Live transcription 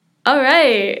All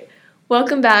right.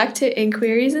 Welcome back to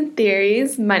Inquiries and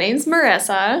Theories. My name's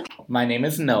Marissa. My name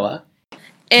is Noah.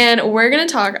 And we're going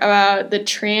to talk about the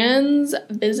Trans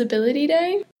Visibility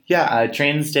Day. Yeah,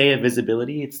 Trans Day of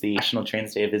Visibility. It's the National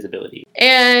Trans Day of Visibility.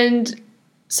 And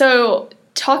so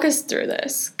talk us through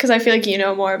this, because I feel like you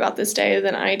know more about this day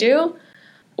than I do.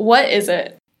 What is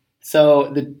it?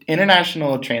 So the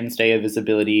International Trans Day of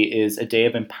Visibility is a day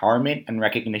of empowerment and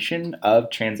recognition of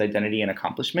trans identity and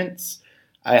accomplishments.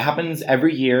 It happens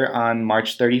every year on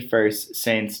March 31st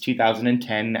since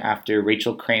 2010 after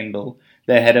Rachel Crandall,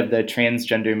 the head of the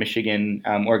Transgender Michigan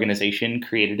organization,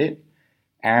 created it.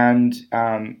 And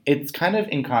it's kind of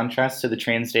in contrast to the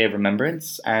Trans Day of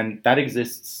Remembrance, and that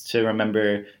exists to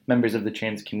remember members of the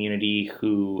trans community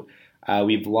who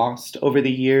we've lost over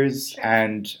the years.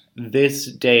 And this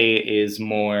day is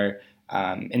more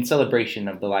in celebration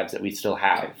of the lives that we still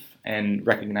have and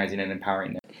recognizing and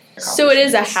empowering them. So it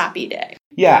is a happy day.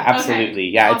 Yeah, absolutely.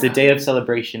 Okay. Yeah, Awesome. It's a day of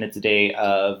celebration. It's a day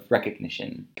of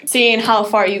recognition. Seeing how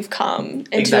far you've come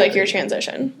into like your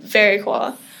transition. Very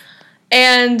cool.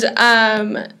 And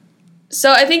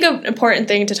so I think an important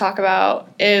thing to talk about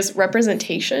is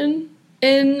representation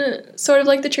in sort of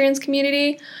like the trans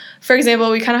community. For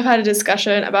example, we kind of had a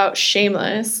discussion about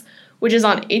Shameless, which is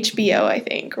on HBO, I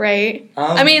think, right?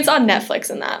 I mean, it's on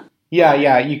Netflix and that. Yeah.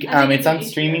 It's on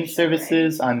streaming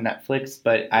services on Netflix,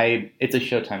 but it's a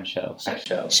Showtime show.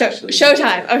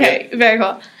 Showtime. Okay, yeah. Very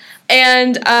cool.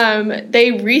 And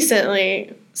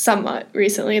they somewhat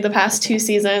recently, the past 2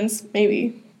 seasons,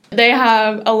 maybe, they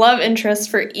have a love interest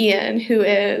for Ian, who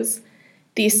is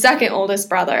the second oldest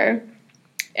brother,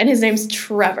 and his name's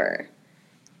Trevor.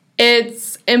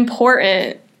 It's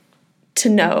important to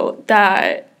note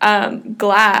that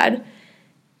GLAAD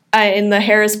in the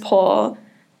Harris poll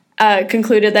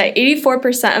concluded that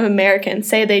 84% of Americans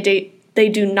say they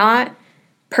do not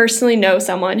personally know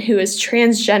someone who is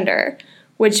transgender,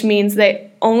 which means they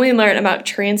only learn about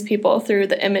trans people through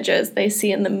the images they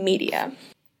see in the media.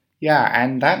 Yeah,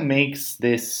 and that makes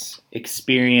this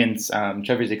experience,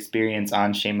 Trevor's experience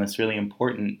on Shameless, really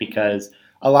important because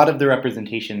a lot of the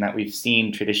representation that we've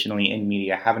seen traditionally in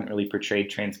media haven't really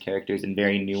portrayed trans characters in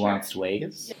very nuanced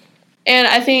ways. And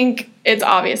I think it's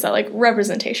obvious that, like,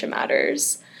 representation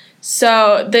matters.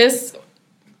 So this,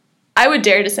 I would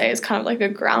dare to say, is kind of like a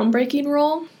groundbreaking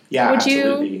role. Yeah, would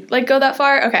absolutely. You, like, go that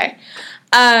far? Okay.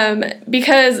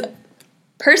 Because,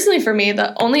 personally for me,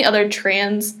 the only other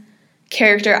trans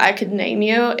character I could name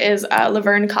you is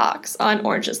Laverne Cox on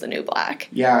Orange is the New Black.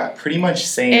 Yeah, pretty much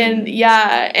same. And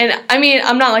I mean,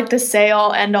 I'm not like the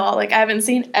say-all, end-all. Like, I haven't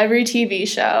seen every TV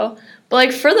show. But,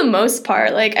 like, for the most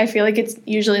part, like, I feel like it's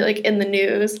usually, like, in the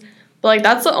news. But, like,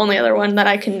 that's the only other one that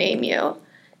I can name you.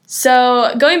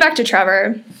 So, going back to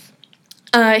Trevor,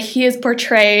 he is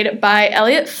portrayed by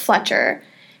Elliot Fletcher.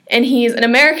 And he's an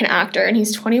American actor, and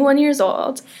he's 21 years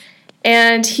old.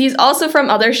 And he's also from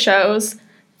other shows,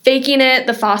 Faking It,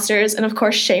 The Fosters, and of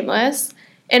course Shameless.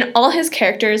 And all his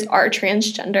characters are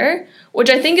transgender, which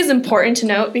I think is important to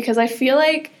note because I feel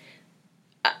like,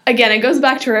 again, it goes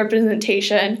back to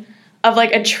representation of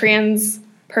like a trans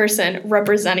person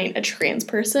representing a trans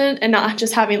person and not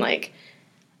just having like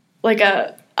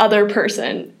a other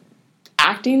person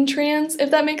acting trans,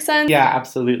 if that makes sense. Yeah,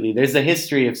 absolutely. There's a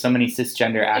history of so many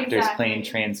cisgender actors playing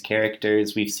trans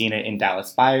characters. We've seen it in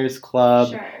Dallas Buyers Club.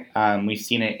 Sure. We've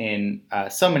seen it in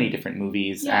so many different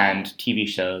movies and TV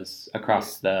shows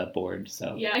across the board.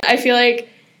 So yeah, I feel like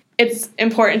it's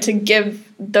important to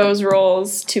give those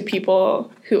roles to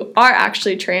people who are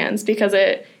actually trans because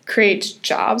it creates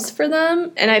jobs for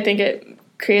them, and I think it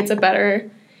creates a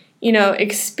better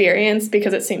experience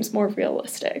because it seems more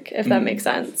realistic, if that makes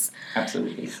sense.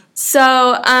 Absolutely.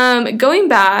 So, going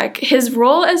back, his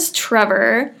role as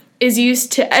Trevor is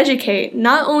used to educate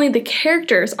not only the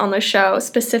characters on the show,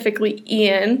 specifically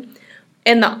Ian,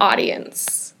 and the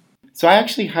audience. So I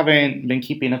actually haven't been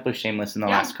keeping up with Shameless in the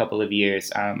last couple of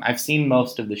years. I've seen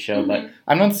most of the show, but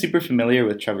I'm not super familiar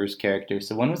with Trevor's character.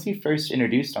 So when was he first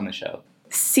introduced on the show?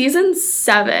 Season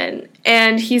 7,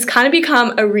 and he's kind of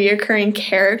become a reoccurring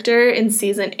character in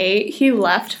season 8. He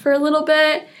left for a little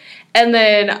bit, and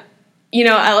then,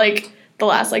 at like the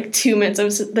last like 2 minutes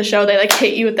of the show, they like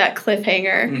hit you with that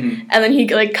cliffhanger, and then he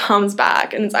like comes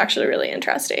back, and it's actually really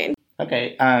interesting.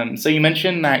 Okay, so you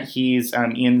mentioned that he's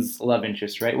Ian's love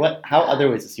interest, right? How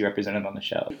otherwise is he represented on the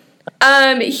show?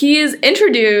 He's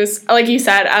introduced, like you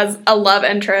said, as a love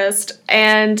interest,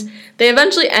 and they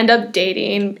eventually end up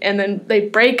dating, and then they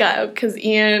break up because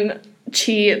Ian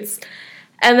cheats.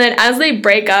 And then as they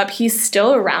break up, he's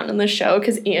still around in the show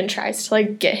because Ian tries to,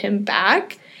 like, get him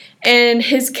back. And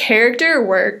his character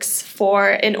works for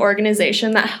an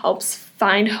organization that helps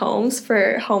find homes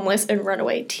for homeless and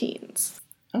runaway teens.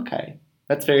 Okay,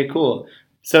 that's very cool.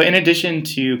 So in addition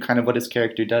to kind of what his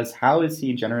character does, how is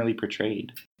he generally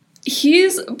portrayed?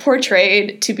 He's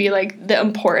portrayed to be like the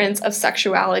importance of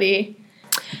sexuality.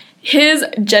 His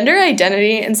gender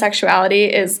identity and sexuality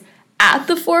is at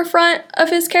the forefront of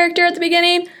his character at the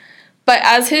beginning, but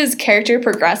as his character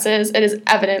progresses, it is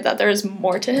evident that there's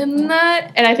more to him than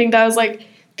that, and I think that was like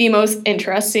the most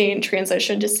interesting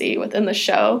transition to see within the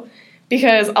show,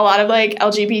 because a lot of like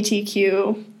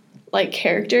LGBTQ like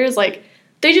characters, like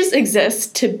they just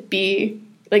exist to be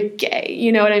like gay,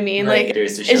 you know what I mean? Right, like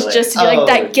it's just to be like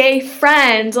that gay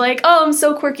friend, like, oh, I'm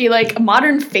so quirky, like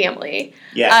Modern Family.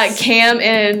 Yes. Cam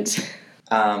and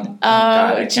God,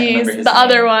 I can't remember his the name.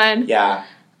 other one. Yeah.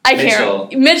 I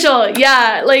can't. Mitchell,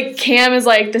 yeah. Like Cam is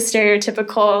like the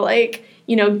stereotypical like,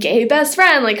 you know, gay best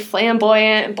friend, like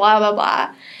flamboyant and blah blah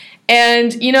blah.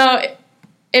 And, you know,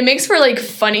 it makes for like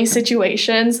funny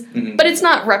situations, but it's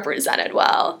not represented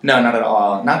well. No, not at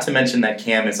all. Not to mention that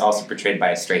Cam is also portrayed by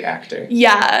a straight actor.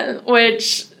 Yeah,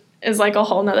 which is like a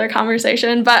whole nother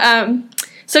conversation. But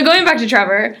so going back to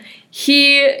Trevor,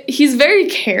 he's very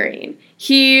caring.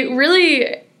 He's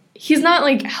not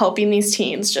like helping these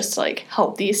teens just to like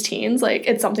help these teens. Like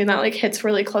it's something that like hits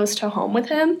really close to home with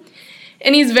him.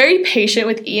 And he's very patient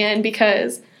with Ian,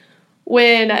 because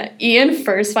when Ian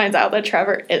first finds out that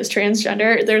Trevor is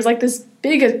transgender, there's like this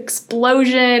big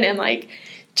explosion and like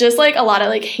just like a lot of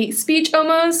like hate speech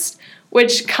almost,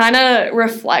 which kind of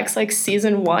reflects like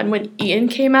season 1 when Ian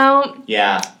came out.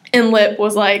 Yeah. And Lip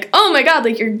was like, oh my god,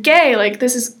 like you're gay, like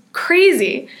this is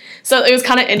crazy. So it was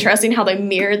kind of interesting how they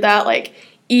mirrored that. Like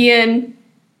Ian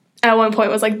at one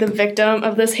point was like the victim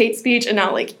of this hate speech, and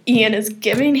now like Ian is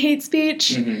giving hate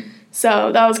speech.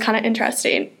 So that was kind of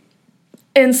interesting.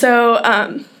 And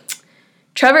so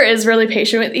Trevor is really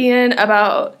patient with Ian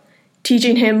about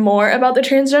teaching him more about the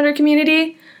transgender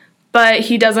community, but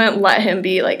he doesn't let him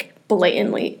be like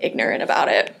blatantly ignorant about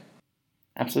it.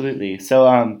 Absolutely.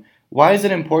 So why is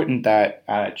it important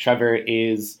that Trevor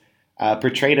is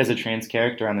portrayed as a trans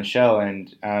character on the show,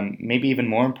 and maybe even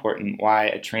more important, why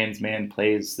a trans man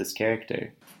plays this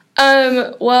character?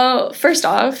 Well, first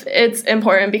off, it's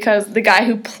important because the guy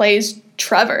who plays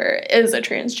Trevor is a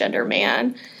transgender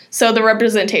man, so the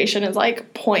representation is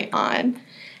like point on.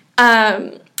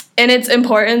 And it's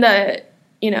important that,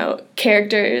 you know,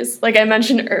 characters, like I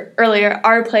mentioned earlier,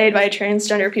 are played by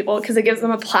transgender people, because it gives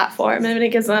them a platform and it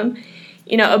gives them,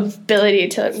 you know, ability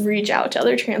to reach out to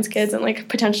other trans kids and like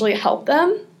potentially help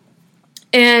them.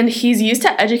 And he's used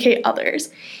to educate others.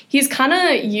 He's kind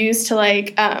of used to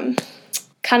like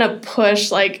kind of push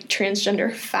like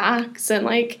transgender facts and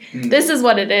like this is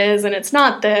what it is and it's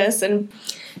not this. And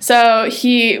so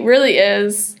he really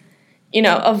is, you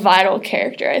know, a vital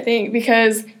character, I think,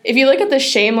 because if you look at the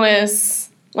Shameless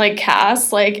like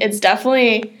cast, like it's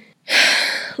definitely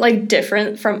like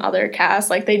different from other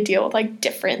casts. Like they deal with like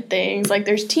different things. Like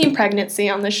there's teen pregnancy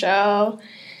on the show,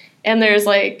 and there's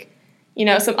like, you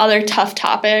know, some other tough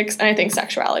topics, and I think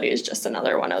sexuality is just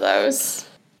another one of those.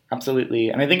 Absolutely.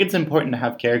 And I think it's important to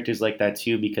have characters like that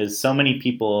too, because so many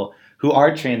people who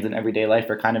are trans in everyday life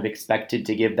are kind of expected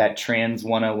to give that trans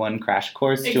 101 crash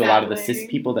course to a lot of the cis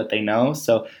people that they know.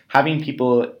 So having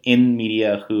people in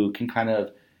media who can kind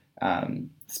of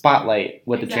spotlight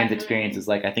what the trans experience is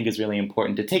like, I think is really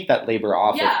important to take that labor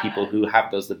off of people who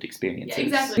have those lived experiences. Yeah,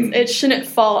 exactly. It shouldn't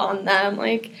fall on them.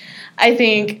 Like, I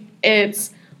think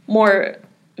it's more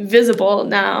visible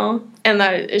now, and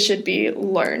that it should be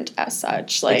learned as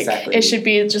such. Like, it should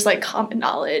be just like common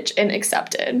knowledge and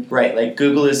accepted. Right, like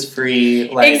Google is free.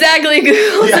 Like, exactly,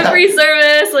 Google's a free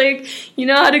service. Like, you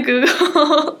know how to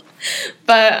Google.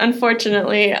 But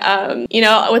unfortunately, you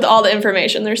know, with all the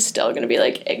information, there's still going to be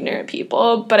like ignorant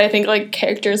people. But I think like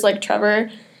characters like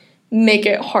Trevor make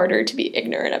it harder to be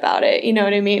ignorant about it. You know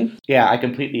what I mean? Yeah, I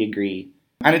completely agree.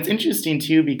 And it's interesting,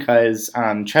 too, because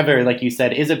Trevor, like you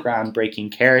said, is a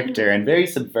groundbreaking character and very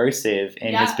subversive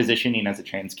in his positioning as a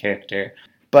trans character.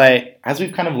 But as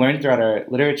we've kind of learned throughout our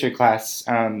literature class,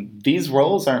 these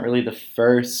roles aren't really the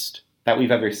first that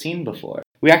we've ever seen before.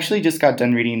 We actually just got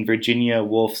done reading Virginia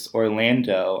Woolf's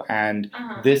Orlando, and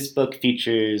this book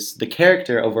features the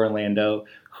character of Orlando,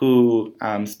 who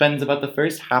spends about the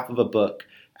first half of a book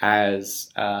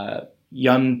as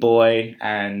young boy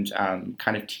and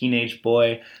kind of teenage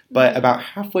boy, but about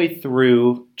halfway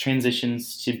through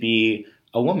transitions to be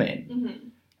a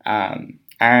woman.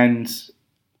 And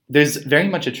there's very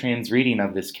much a trans reading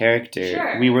of this character.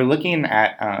 Sure. We were looking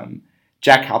at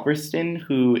Jack Halberstam,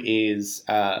 who is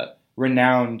a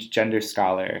renowned gender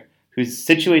scholar who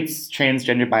situates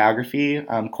transgender biography,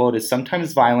 quote, as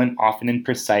sometimes violent, often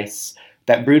imprecise,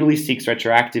 that brutally seeks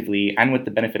retroactively and with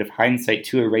the benefit of hindsight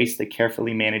to erase the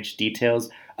carefully managed details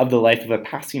of the life of a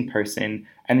passing person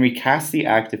and recast the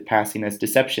act of passing as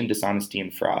deception, dishonesty,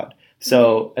 and fraud.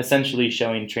 So essentially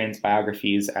showing trans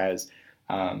biographies as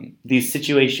these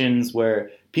situations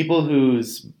where people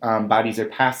whose bodies are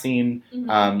passing,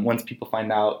 once people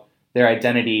find out their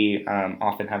identity,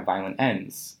 often have violent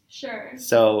ends. Sure.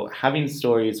 So having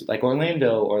stories like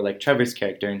Orlando or like Trevor's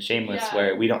character in Shameless,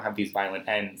 where we don't have these violent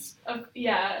ends,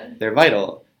 they're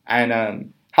vital.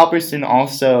 And Halpersson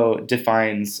also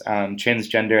defines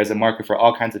transgender as a marker for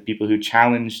all kinds of people who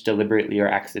challenge deliberately or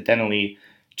accidentally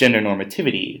gender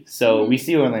normativity. So we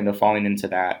see Orlando falling into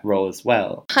that role as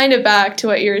well. Kind of back to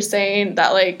what you were saying,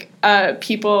 that like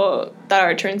people that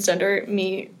are transgender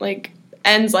meet like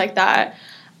ends like that.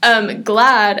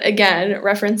 GLAAD, again,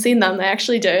 referencing them, they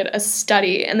actually did a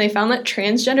study and they found that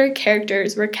transgender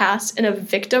characters were cast in a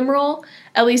victim role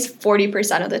at least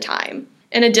 40% of the time.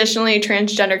 And additionally,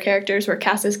 transgender characters were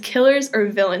cast as killers or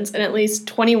villains in at least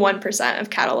 21%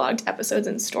 of cataloged episodes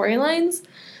and storylines.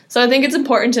 So I think it's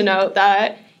important to note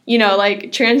that, you know,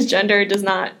 like transgender does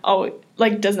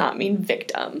not mean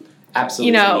victim. Absolutely.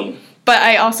 You know, but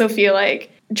I also feel like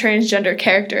transgender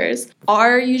characters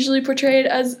are usually portrayed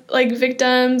as like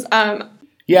victims.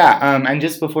 And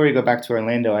just before we go back to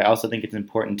Orlando, I also think it's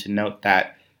important to note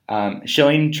that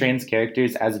showing trans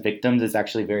characters as victims is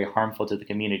actually very harmful to the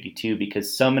community too, because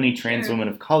so many trans women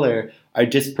of color are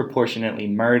disproportionately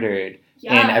murdered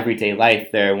in everyday life.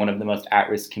 They're one of the most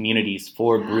at-risk communities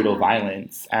for brutal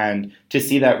violence, and to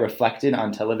see that reflected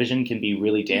on television can be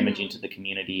really damaging to the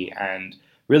community and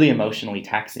really emotionally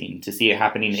taxing to see it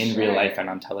happening in real life and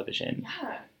on television.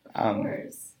 Of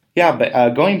course.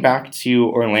 But going back to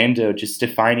Orlando, just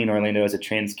defining Orlando as a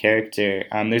trans character,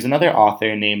 there's another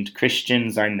author named Christian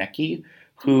Zarnecki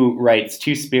who writes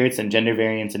Two Spirits and Gender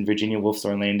Variants in Virginia Woolf's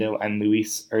Orlando and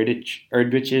Louise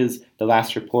Erdrich's The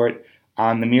Last Report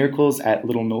on the Miracles at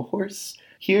Little No Horse.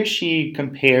 Here she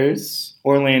compares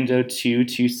Orlando to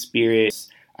two spirits,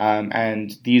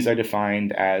 and these are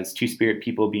defined as two-spirit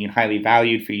people being highly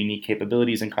valued for unique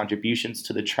capabilities and contributions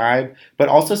to the tribe, but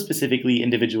also specifically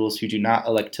individuals who do not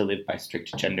elect to live by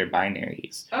strict gender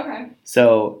binaries. Okay.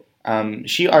 So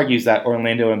she argues that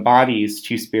Orlando embodies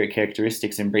two-spirit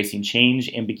characteristics, embracing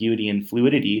change, ambiguity, and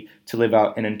fluidity to live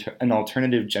out an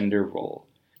alternative gender role.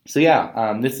 So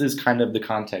this is kind of the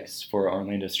context for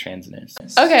Orlando's transness.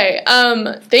 Okay,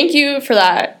 thank you for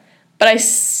that, but I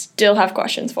still have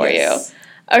questions for you.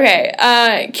 Okay,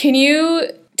 can you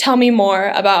tell me more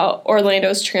about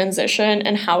Orlando's transition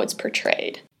and how it's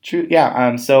portrayed? True,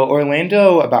 so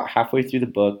Orlando, about halfway through the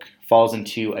book, falls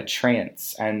into a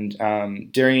trance, and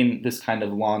during this kind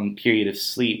of long period of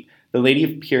sleep, the Lady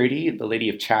of Purity, the Lady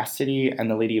of Chastity,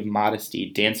 and the Lady of Modesty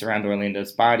dance around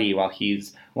Orlando's body while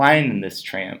he's lying in this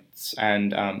trance,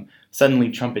 and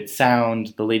suddenly trumpets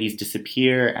sound, the ladies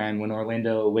disappear, and when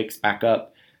Orlando wakes back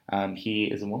up, he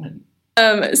is a woman.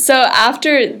 So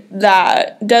after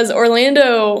that, does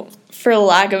Orlando, for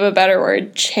lack of a better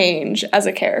word, change as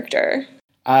a character?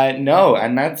 No,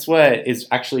 and that's what is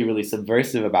actually really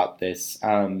subversive about this.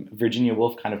 Virginia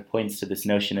Woolf kind of points to this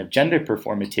notion of gender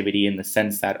performativity in the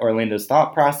sense that Orlando's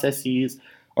thought processes,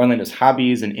 Orlando's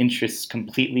hobbies and interests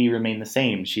completely remain the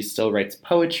same. She still writes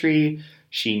poetry,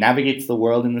 she navigates the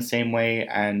world in the same way,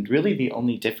 and really the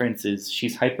only difference is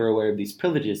she's hyper aware of these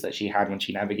privileges that she had when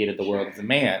she navigated the world as a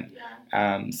man.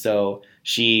 So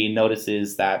she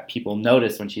notices that people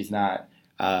notice when she's not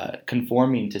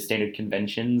conforming to standard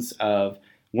conventions of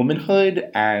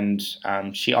womanhood, and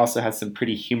she also has some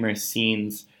pretty humorous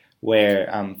scenes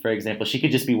where, for example, she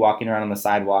could just be walking around on the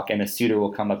sidewalk and a suitor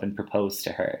will come up and propose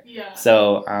to her.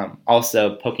 So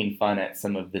also poking fun at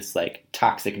some of this like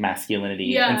toxic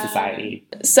masculinity in society.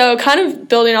 So kind of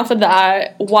building off of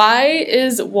that, why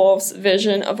is Woolf's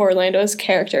vision of Orlando's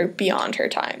character beyond her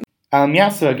time?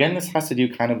 So again, this has to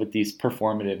do kind of with these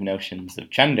performative notions of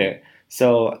gender.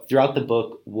 So throughout the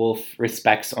book, Woolf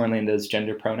respects Orlando's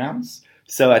gender pronouns.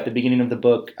 So at the beginning of the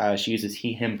book, she uses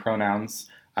he, him pronouns.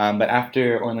 But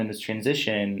after Orlando's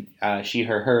transition, she,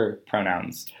 her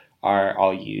pronouns are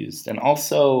all used. And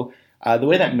also, the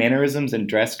way that mannerisms and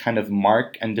dress kind of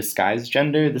mark and disguise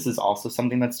gender, this is also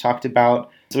something that's talked about.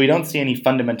 So we don't see any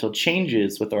fundamental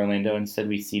changes with Orlando. Instead,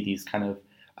 we see these kind of,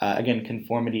 again,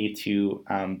 conformity to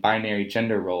binary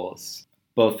gender roles,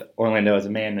 both Orlando as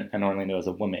a man and Orlando as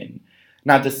a woman.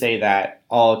 Not to say that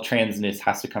all transness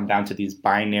has to come down to these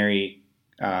binary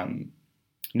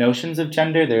notions of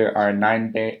gender. There are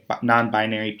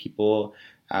non-binary people,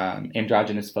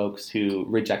 androgynous folks who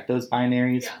reject those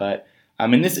binaries, but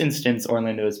in this instance,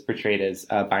 Orlando is portrayed as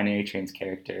a binary trans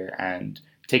character and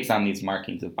takes on these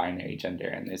markings of binary gender,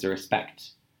 and there's a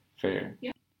respect for.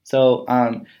 Yeah. So,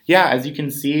 as you can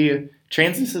see,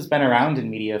 transness has been around in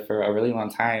media for a really long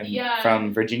time,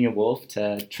 from Virginia Woolf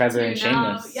to Trevor and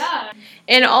Shameless. Yeah.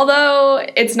 And although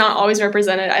it's not always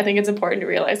represented, I think it's important to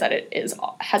realize that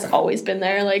has always been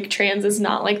there. Like, trans is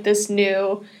not like this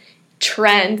new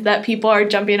trend that people are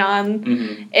jumping on.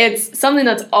 Mm-hmm. It's something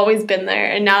that's always been there,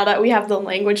 and now that we have the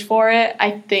language for it,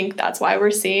 I think that's why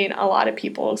we're seeing a lot of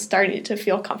people starting to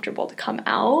feel comfortable to come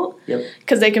out,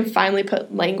 because they can finally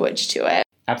put language to it.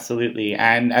 Absolutely.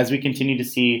 And as we continue to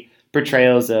see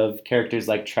portrayals of characters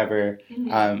like Trevor,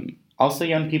 also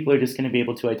young people are just going to be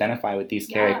able to identify with these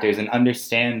characters and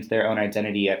understand their own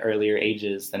identity at earlier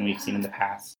ages than we've seen in the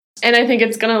past. And I think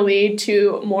it's going to lead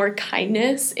to more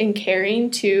kindness and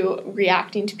caring to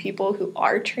reacting to people who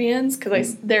are trans,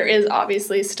 because there is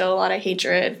obviously still a lot of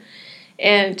hatred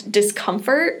and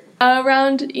discomfort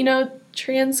around,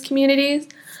 trans communities.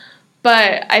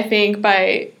 But I think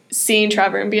by seeing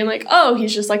Trevor and being like, oh,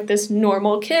 he's just like this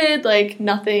normal kid, like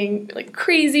nothing like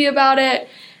crazy about it,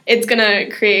 it's going to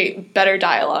create better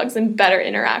dialogues and better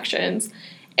interactions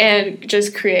and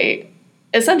just create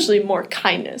essentially more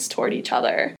kindness toward each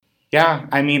other. Yeah,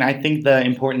 I mean, I think the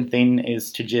important thing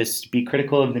is to just be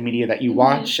critical of the media that you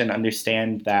watch and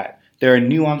understand that there are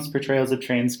nuanced portrayals of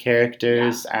trans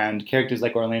characters, and characters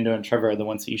like Orlando and Trevor are the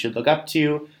ones that you should look up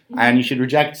to, and you should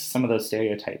reject some of those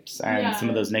stereotypes and some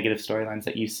of those negative storylines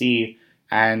that you see,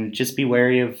 and just be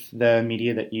wary of the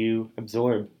media that you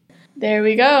absorb. There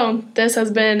we go. This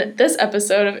has been this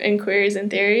episode of Inquiries and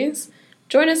Theories.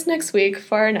 Join us next week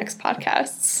for our next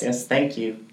podcasts. Yes, thank you.